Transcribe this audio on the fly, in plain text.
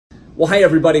Well, hi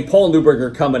everybody, Paul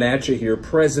Neuberger coming at you here,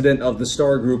 president of the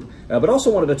Star Group, but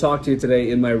also wanted to talk to you today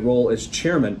in my role as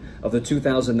chairman of the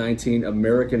 2019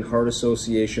 American Heart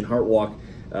Association Heart Walk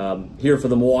here for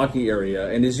the Milwaukee area.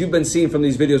 And as you've been seeing from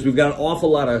these videos, we've got an awful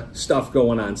lot of stuff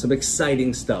going on, some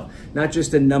exciting stuff. Not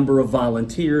just a number of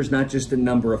volunteers, not just a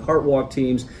number of Heart Walk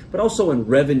teams, but also in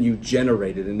revenue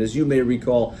generated. And as you may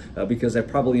recall, because I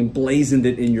probably emblazoned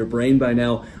it in your brain by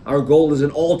now, our goal is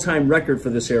an all-time record for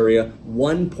this area,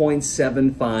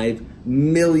 $1.75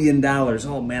 million.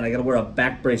 Oh man, I gotta wear a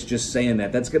back brace just saying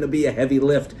that. That's gonna be a heavy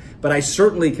lift, but I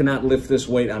certainly cannot lift this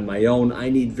weight on my own. I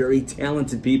need very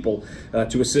talented people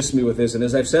to assist me with this. And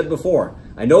as I've said before,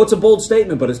 I know it's a bold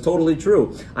statement, but it's totally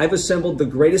true. I've assembled the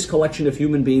greatest collection of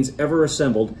human beings ever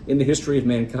assembled in the history of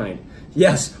mankind.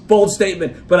 Yes, bold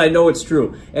statement, but I know it's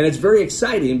true. And it's very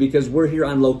exciting because we're here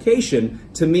on location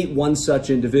to meet one such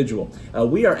individual.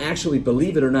 We are actually,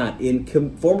 believe it or not, in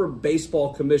former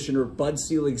baseball commissioner Bud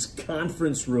Selig's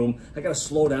conference room. I gotta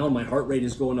slow down, my heart rate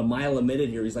is going a mile a minute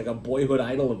here. He's like a boyhood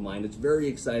idol of mine. It's very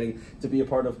exciting to be a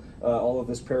part of all of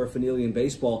this paraphernalia in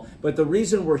baseball. But the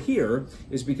reason we're here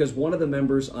is because one of the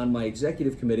members on my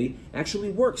executive committee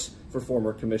actually works for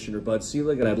former Commissioner Bud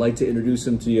Selig, and I'd like to introduce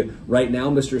him to you right now,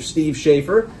 Mr. Steve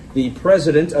Schaefer, the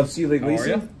president of Selig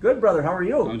Leasing. How are you? Good, brother. How are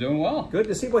you? I'm doing well. Good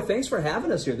to see you. Boy, thanks for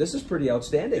having us here. This is pretty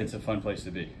outstanding. It's a fun place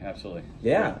to be, absolutely.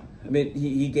 Yeah. I mean,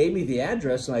 he gave me the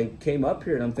address, and I came up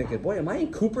here, and I'm thinking, boy, am I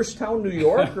in Cooperstown, New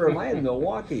York, or am I in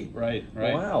Milwaukee? Right.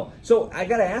 Wow. So I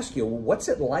got to ask you, what's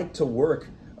it like to work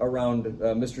around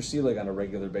Mr. Selig on a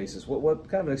regular basis? What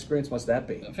kind of an experience must that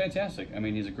be? Fantastic. I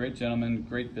mean, he's a great gentleman,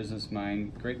 great business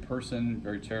mind, great person,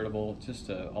 very charitable, just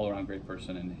an all-around great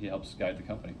person, and he helps guide the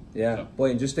company. Yeah, so.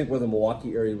 Boy, and just think where the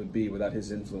Milwaukee area would be without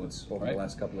his influence over the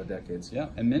last couple of decades. Yeah,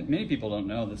 and many people don't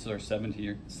know this is our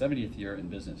 70th year in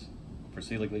business for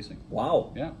Selig Leasing.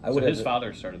 Wow. Yeah, so his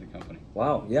father started the company.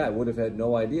 Wow, yeah, I would have had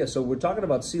no idea. So we're talking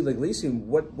about Selig Leasing.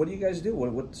 What do you guys do?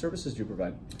 What services do you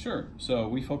provide? Sure. So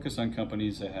we focus on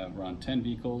companies that have around 10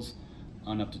 vehicles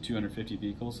on up to 250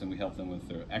 vehicles, and we help them with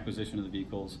their acquisition of the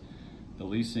vehicles, the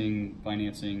leasing,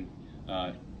 financing,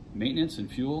 maintenance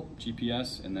and fuel,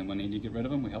 GPS, and then when they need to get rid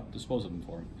of them, we help dispose of them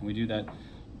for them. And we do that.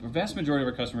 The vast majority of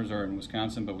our customers are in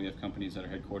Wisconsin, but we have companies that are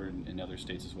headquartered in other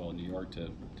states as well, New York to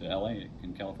LA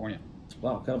and California.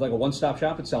 Wow, kind of like a one-stop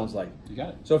shop, it sounds like. You got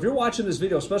it. So if you're watching this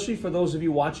video, especially for those of you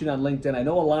watching on LinkedIn, I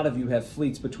know a lot of you have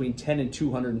fleets between 10 and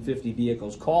 250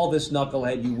 vehicles. Call this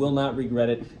knucklehead. You will not regret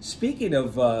it. Speaking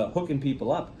of hooking people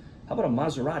up, how about a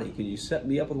Maserati? Can you set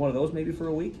me up with one of those maybe for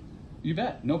a week? You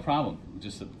bet. No problem.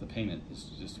 Just the payment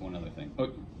is just one other thing. Oh,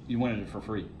 you wanted it for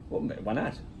free. Well, why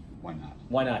not? Why not?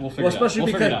 Why not? We'll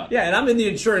figure it out. Yeah, and I'm in the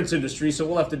insurance industry, so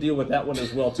we'll have to deal with that one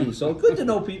as well, too. So good to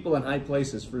know people in high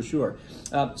places, for sure.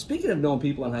 Speaking of knowing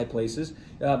people in high places,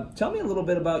 tell me a little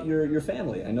bit about your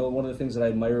family. I know one of the things that I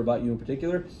admire about you in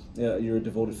particular, you're a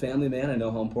devoted family man. I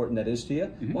know how important that is to you.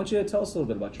 Mm-hmm. Why don't you tell us a little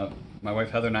bit about you? My wife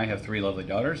Heather and I have 3 lovely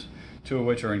daughters, 2 of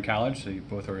which are in college, so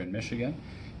both are in Michigan.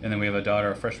 And then we have a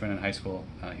daughter, a freshman in high school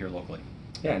here locally.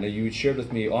 Yeah, now you shared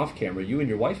with me off camera, you and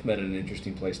your wife met at an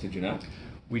interesting place, did you not?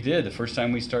 We did. The first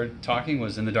time we started talking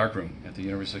was in the darkroom at the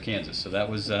University of Kansas. So that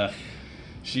was,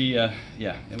 yeah,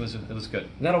 it was good.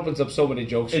 And that opens up so many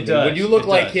jokes for me. Does. When you look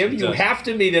like him, you have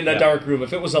to meet in a dark room.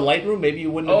 If it was a light room, maybe you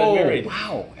wouldn't have been married. Oh,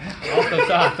 wow. Off the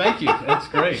top. Thank you. That's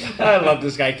great. I love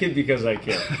this guy. I kid because I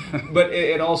care. But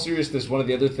in all seriousness, one of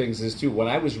the other things is, too, when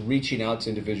I was reaching out to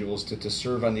individuals to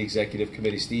serve on the executive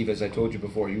committee, Steve, as I told you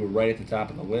before, you were right at the top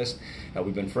of the list.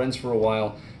 We've been friends for a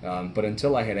while. But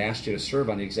until I had asked you to serve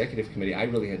on the executive committee, I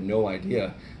really had no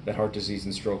idea that heart disease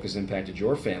and stroke has impacted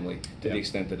your family to the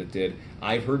extent that it did.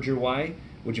 I've heard your why.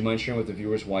 Would you mind sharing with the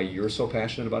viewers why you're so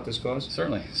passionate about this cause?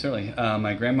 Certainly.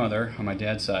 My grandmother, on my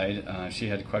dad's side, she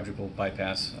had quadruple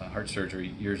bypass heart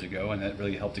surgery years ago, and that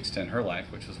really helped extend her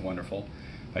life, which was wonderful.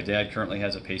 My dad currently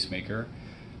has a pacemaker.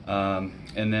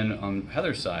 And then on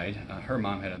Heather's side, her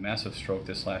mom had a massive stroke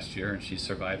this last year, and she's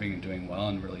surviving and doing well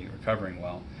and really recovering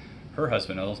well. Her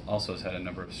husband also has had a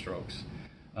number of strokes.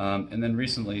 And then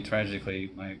recently,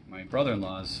 tragically, my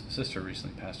brother-in-law's sister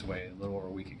recently passed away a little over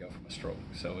a week ago from a stroke.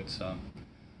 So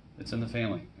it's in the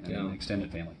family, and an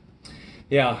extended family.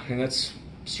 Yeah, and that's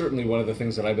certainly one of the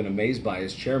things that I've been amazed by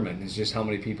as chairman is just how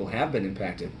many people have been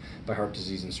impacted by heart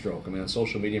disease and stroke. I mean, on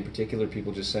social media in particular,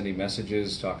 people just sending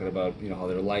messages talking about, you know, how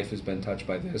their life has been touched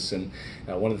by this. And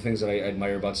one of the things that I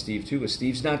admire about Steve too is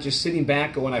Steve's not just sitting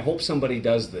back going, I hope somebody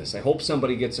does this. I hope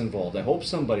somebody gets involved. I hope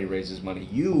somebody raises money.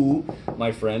 You,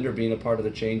 my friend, are being a part of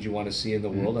the change you want to see in the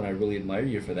world, and I really admire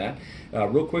you for that.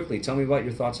 Real quickly, tell me about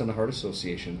your thoughts on the Heart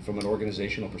Association from an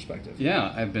organizational perspective.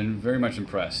 Yeah, I've been very much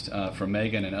impressed from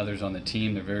Megan and others on the team.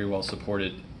 team. They're very well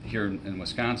supported here in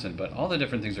Wisconsin, but all the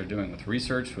different things they're doing with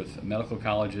research, with medical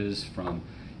colleges, from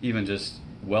even just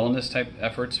wellness type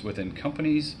efforts within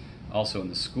companies, also in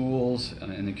the schools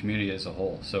and in the community as a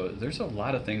whole. So there's a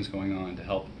lot of things going on to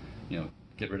help,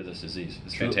 get rid of this disease.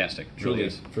 It's fantastic. Truly, really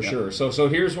is. For sure. So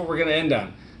here's what we're going to end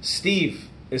on. Steve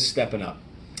is stepping up.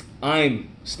 I'm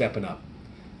stepping up.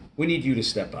 We need you to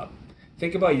step up.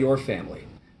 Think about your family.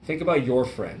 Think about your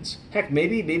friends. Heck,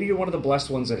 maybe you're one of the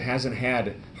blessed ones that hasn't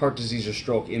had heart disease or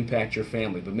stroke impact your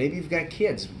family, but maybe you've got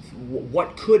kids.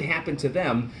 What could happen to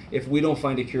them if we don't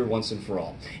find a cure once and for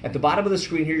all? At the bottom of the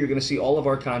screen here, you're going to see all of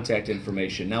our contact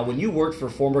information. Now, when you work for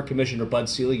former Commissioner Bud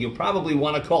Seeley, you'll probably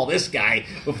want to call this guy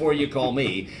before you call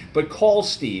me. But call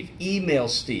Steve, email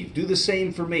Steve. Do the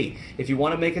same for me. If you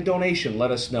want to make a donation, let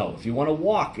us know. If you want to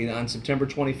walk on September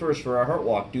 21st for our Heart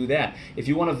Walk, do that. If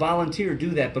you want to volunteer,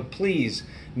 do that. But please,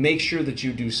 make sure that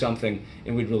you do something,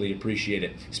 and we'd really appreciate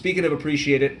it. Speaking of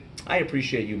appreciate it, I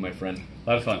appreciate you, my friend. A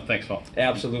lot of fun. Thanks, Paul.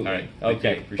 Absolutely. All right.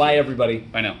 Okay. Bye, everybody.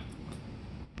 Bye now.